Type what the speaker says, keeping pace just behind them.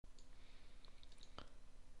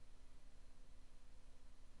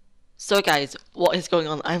So guys, what is going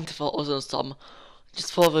on? I'm Default also Tom.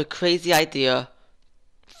 Just thought of a crazy idea.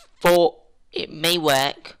 Thought it may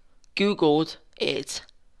work. Googled it,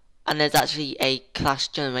 and there's actually a clash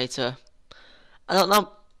generator. I don't know.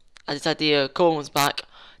 This idea comes back.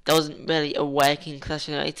 There wasn't really a working clash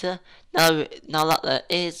generator. Now that there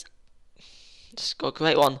is, just go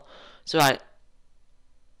create one. So right,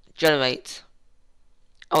 generate.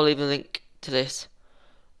 I'll leave a link to this.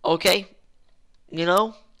 Okay, you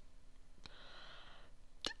know.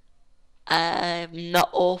 I'm not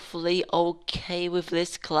awfully okay with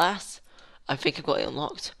this class. I think I've got it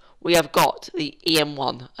unlocked. We have got the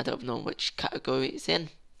EM1. I don't know which category it's in.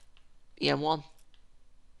 EM1.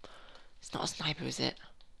 It's not a sniper, is it?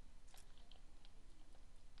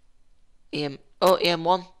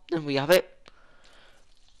 EM1. Then we have it.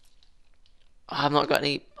 I've not got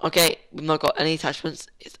any. Okay, we've not got any attachments.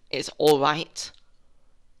 It's all right.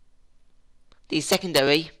 The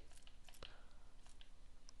secondary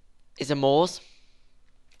is a Moors.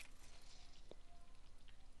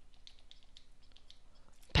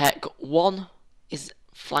 Perk 1 is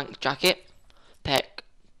flank jacket. Perk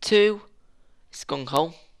 2 is skunk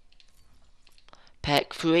hole.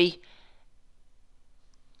 Perk 3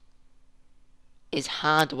 is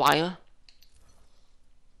hardwire.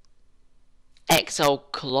 XL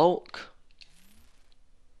cloak.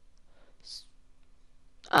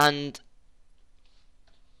 And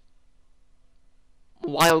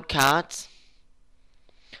wildcards.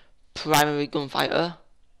 Primary gunfighter.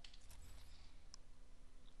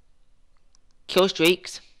 Kill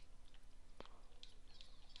streaks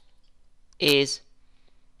is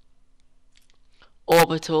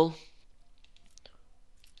orbital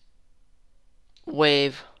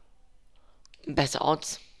with better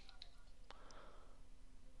odds.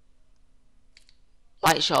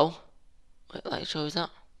 Light show. What light show is that?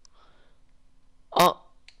 Oh,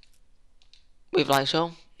 with light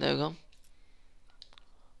show. There we go.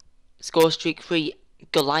 Score streak 3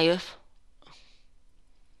 Goliath.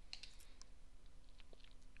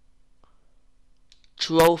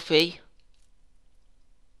 Trophy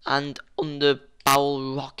and under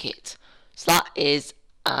barrel rocket. So that is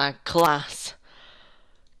a class.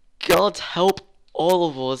 God help all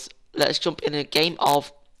of us. Let's jump in a game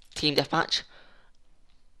of team deathmatch.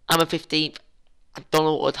 I'm a 15th. I don't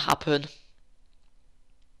know what would happen.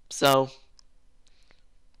 So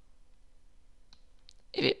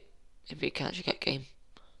if it can actually get game.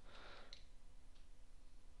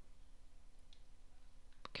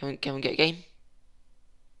 Can we get a game?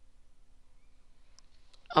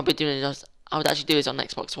 I'll be doing this. I would actually do this on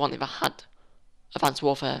Xbox One if I had Advanced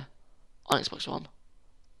Warfare on Xbox One.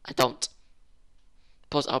 I don't.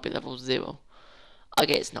 Plus, I'll be level 0.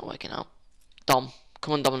 Okay, it's not working out. Dom,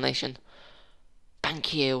 come on, domination.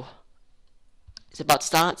 Thank you. It's about to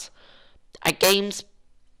start. Our game's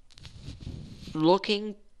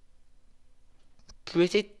looking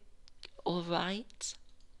pretty alright.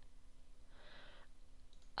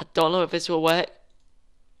 I don't know if this will work.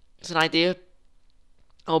 It's an idea.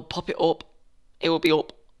 I'll pop it up. It will be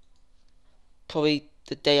up probably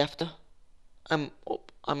the day after I'm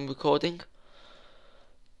recording.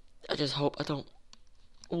 I just hope I don't.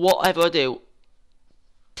 Whatever I do,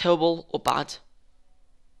 terrible or bad,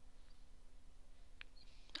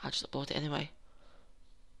 I'll just upload it anyway.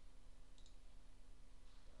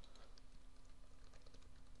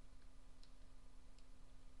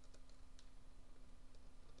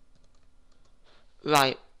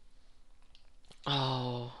 Right.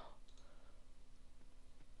 Oh.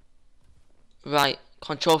 Right.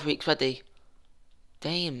 Control freaks ready.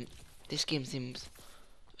 Damn. This game seems.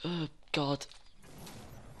 Oh God.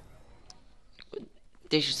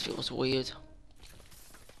 This just feels weird.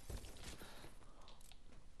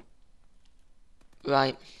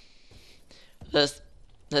 Right. Let's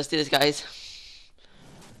do this, guys.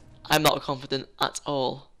 I'm not confident at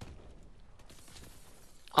all.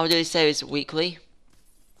 I'll do this series weekly.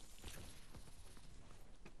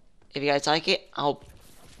 If you guys like it, I'll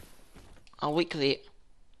weekly it.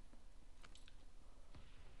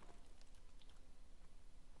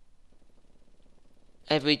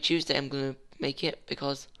 Every Tuesday I'm gonna make it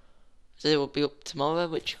because it will be up tomorrow,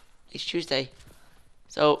 which is Tuesday.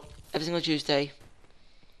 So every single Tuesday,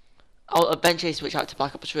 I'll eventually switch out to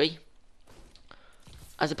Black Ops 3.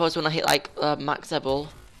 As opposed to when I hit like max level,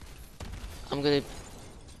 I'm gonna.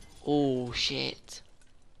 Oh shit!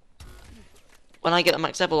 When I get the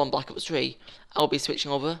max level on Black Ops 3, I'll be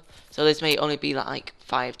switching over. So this may only be like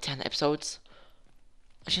 5-10 episodes.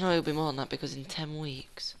 Actually, no, it'll be more than that because in 10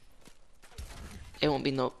 weeks, it won't be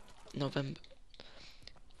November.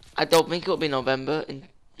 I don't think it will be November.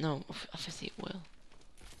 No, I think it will.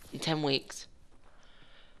 in 10 weeks.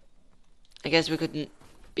 I guess we couldn't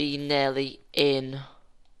be nearly in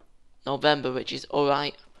November, which is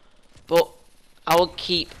alright. But I will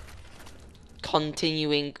keep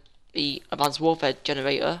continuing the Advanced Warfare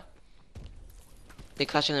generator, the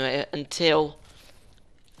Clash generator, until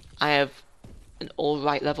I have an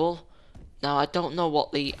alright level. Now, I don't know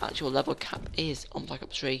what the actual level cap is on Black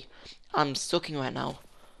Ops 3. I'm sucking right now.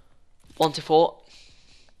 1 to 4.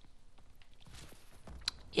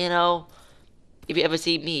 You know, if you ever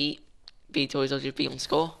see me, VToys on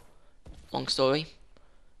score, long story,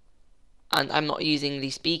 and I'm not using the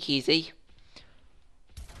speakeasy,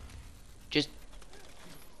 just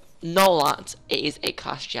know that it is a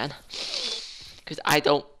Clash gen. Because I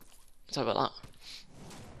don't, sorry about that,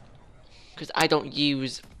 because I don't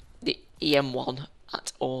use the EM1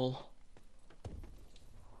 at all.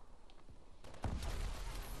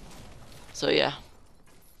 So yeah.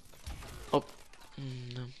 Oh,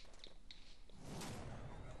 no.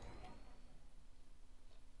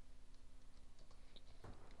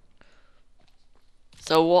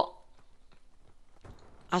 So what?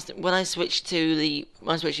 When I switch to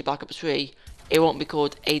Black Ops 3, it won't be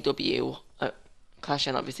called AW Clash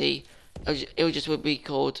Gen, obviously. It just would be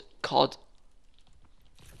called COD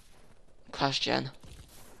Clash Gen,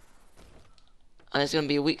 and it's gonna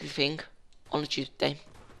be a weekly thing on a Tuesday.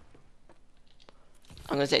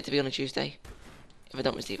 I'm gonna set it to be on a Tuesday. If I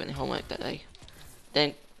don't receive any homework that day,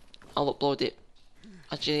 then I'll upload it.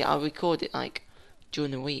 Actually, I'll record it like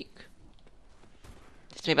during the week.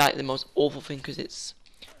 This may be like the most awful thing because it's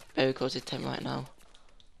very close to 10 right now.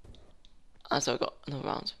 And so I got another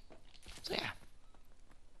round. So yeah.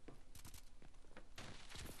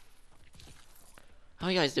 How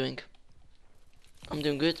are you guys doing? I'm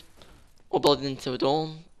doing good. Uploaded into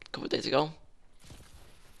Dawn a couple of days ago.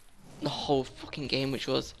 The whole fucking game, it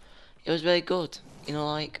was very good. You know,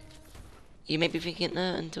 like, you may be thinking,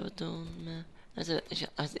 no, Until Dawn, that's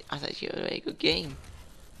actually a very good game.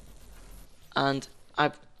 And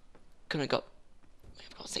I've got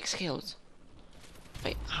 6 kills.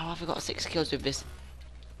 Wait, how have I got 6 kills with this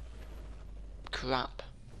crap?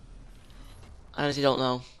 I honestly don't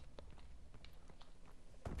know.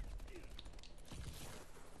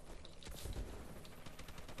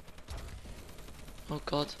 Oh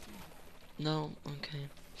god. No, okay.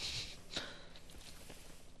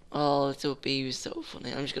 Oh, Little Bee is so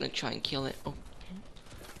funny. I'm just gonna try and kill it. Oh.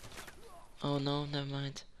 Oh no, never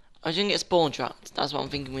mind. I was gonna get spawn trapped. That's what I'm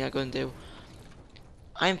thinking we are going to do.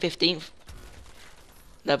 I'm 15th.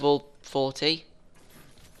 Level 40.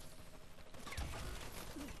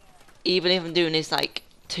 Even if I'm doing this like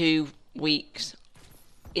 2 weeks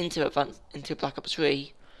into Black Ops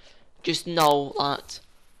 3, just know that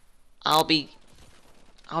I'll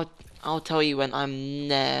tell you when I'm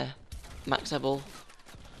near max level.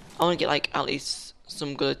 I want to get like at least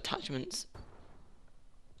some good attachments.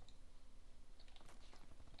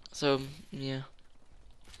 So yeah.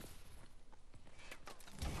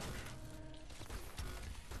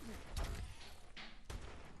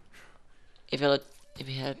 If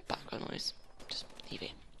you hear background noise, just leave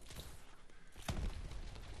it.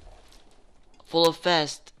 For the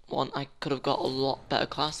first one, I could have got a lot better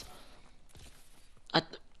class.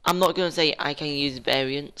 I'm not gonna say I can use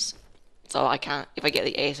variants, so I can't. If I get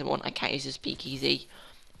the ASM one, I can't use the speakeasy.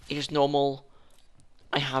 It's just normal.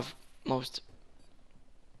 I have most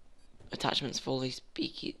attachments for the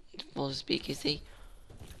speakeasy,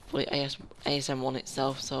 for the ASM one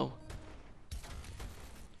itself, so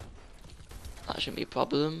that shouldn't be a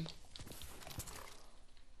problem.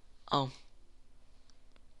 Oh.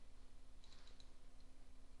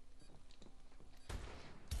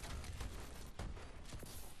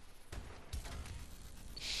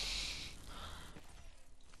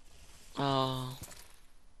 Oh.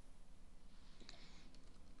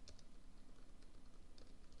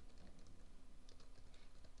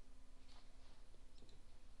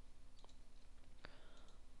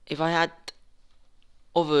 If I had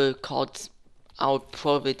other CODs, I would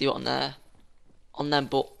probably do it on them,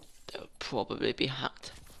 but they would probably be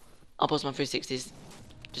hacked. I'll post my 360s,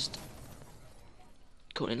 just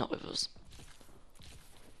currently not with us.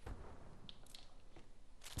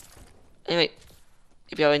 Anyway,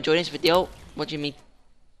 if you are enjoying this video, watching me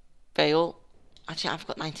fail, actually I've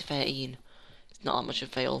got 9 to 13, it's not that much of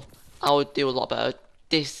a fail. I would do a lot better.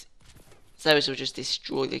 This service will just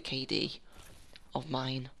destroy the KD of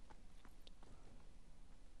mine.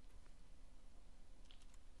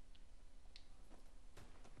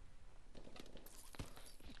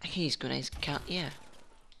 I can use grenades, can't, yeah.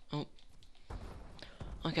 Oh.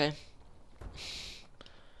 Okay.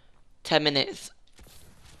 10 minutes.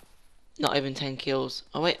 Not even 10 kills.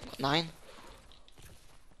 Oh wait, I've got 9.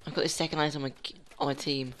 I've got the second highest on my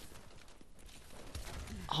team.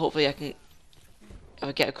 Hopefully I can, if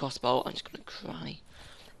I get a crossbow, I'm just gonna cry.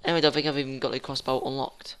 Anyway, I don't think I've even got the crossbow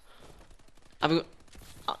unlocked.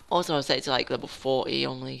 Also I set it to like level 40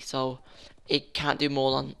 only, so it can't do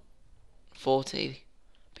more than 40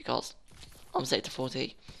 because I'm set to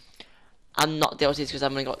 40. And not DLCs because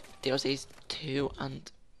I've only got DLCs 2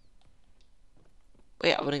 and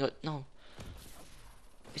wait, I've only got no.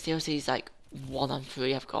 It's DLCs like 1 and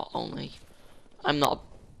 3 I've got only. I'm not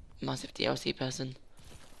a massive DLC person.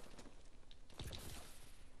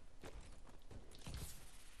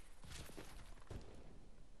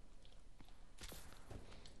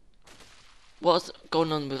 What's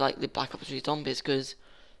going on with like the Black Ops 3 zombies? Because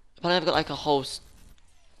apparently I've got like a whole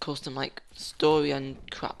custom like story and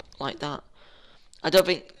crap like that. I don't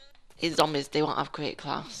think in zombies they won't have create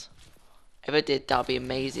class. If I did, that'd be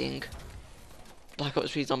amazing. Black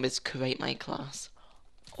Ops 3 zombies create my class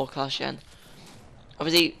or class gen.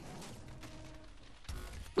 Obviously,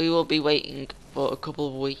 we will be waiting for a couple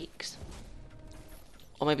of weeks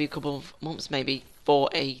or maybe a couple of months, maybe for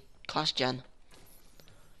a class gen.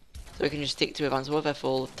 So we can just stick to Advanced Warfare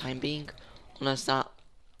for the time being, unless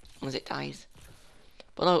it dies.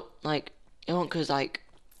 But no, like it won't, cause like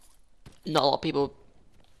not a lot of people,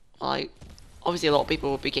 like obviously a lot of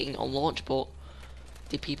people will be getting it on launch, but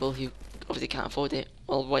the people who obviously can't afford it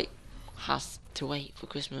will has to wait for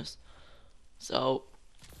Christmas. So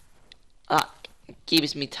that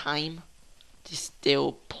gives me time to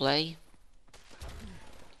still play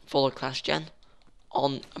full class gen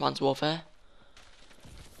on Advanced Warfare.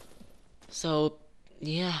 So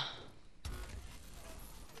yeah,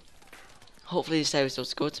 hopefully the series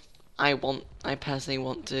does good. I personally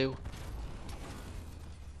want to.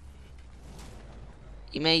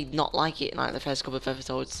 You may not like it in like the first couple of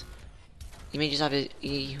episodes. You may just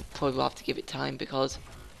you probably will have to give it time because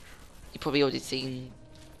you've probably already seen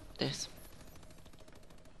this.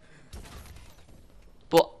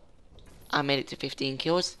 But I made it to 15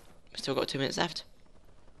 kills. Still got 2 minutes left.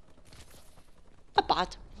 Not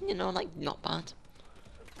bad, you know, like not bad.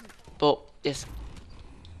 But this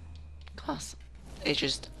class, it's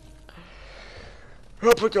just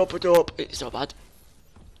up. It's so bad.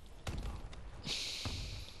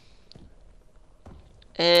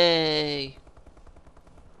 Hey.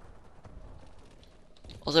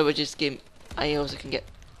 Also, we're just getting. I also can get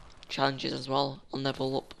challenges as well and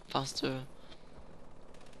level up faster.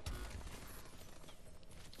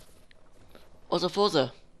 Also,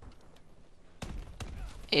 Forza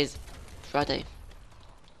is Friday.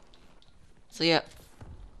 So yeah,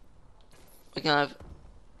 we can have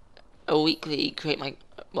a weekly create my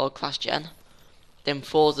class gen, then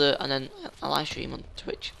Forza, and then a live stream on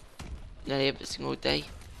Twitch nearly every single day.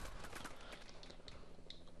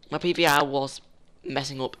 My PVR was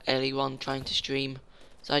messing up early on trying to stream,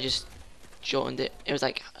 so I just shortened it. It was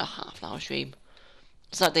like a half-an-hour stream.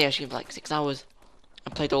 So that day I streamed for like 6 hours.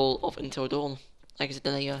 I played all up until dawn. Like I said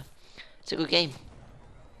earlier, it's a good game.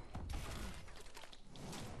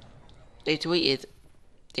 They tweeted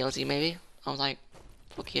DLC maybe. I was like,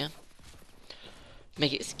 fuck yeah.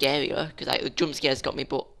 Make it scarier, because like the jump scares got me,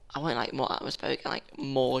 but I want like more atmospheric and like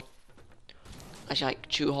more actually like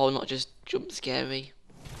true horror, not just jump scary.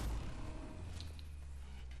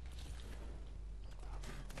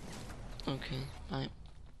 Okay, right.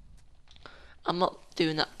 I'm not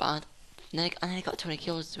doing that bad. I nearly got 20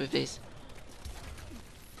 kills with this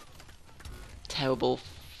terrible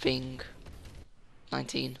thing.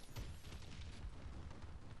 19.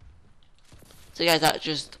 So guys, that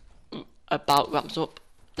just about wraps up.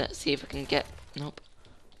 Let's see if I can get, nope,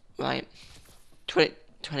 right,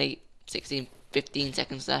 20, 16, 15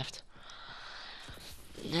 seconds left.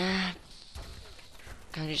 Nah,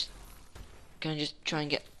 can I just try and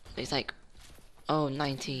get, it's like, oh,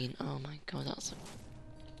 19, oh my god, that's,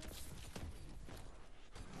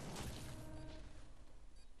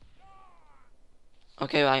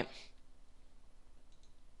 okay, right.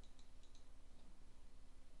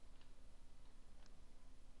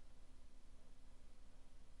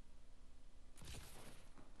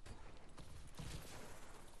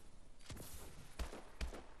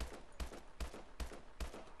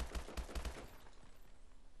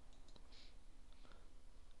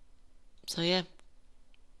 So yeah,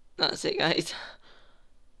 that's it guys.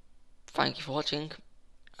 Thank you for watching,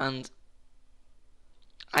 and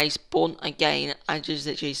I spun again. I just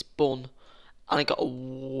literally spun, and I got a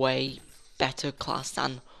way better class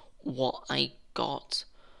than what I got.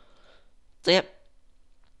 So yep,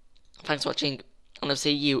 thanks for watching, and I'll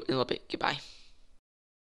see you in a little bit. Goodbye.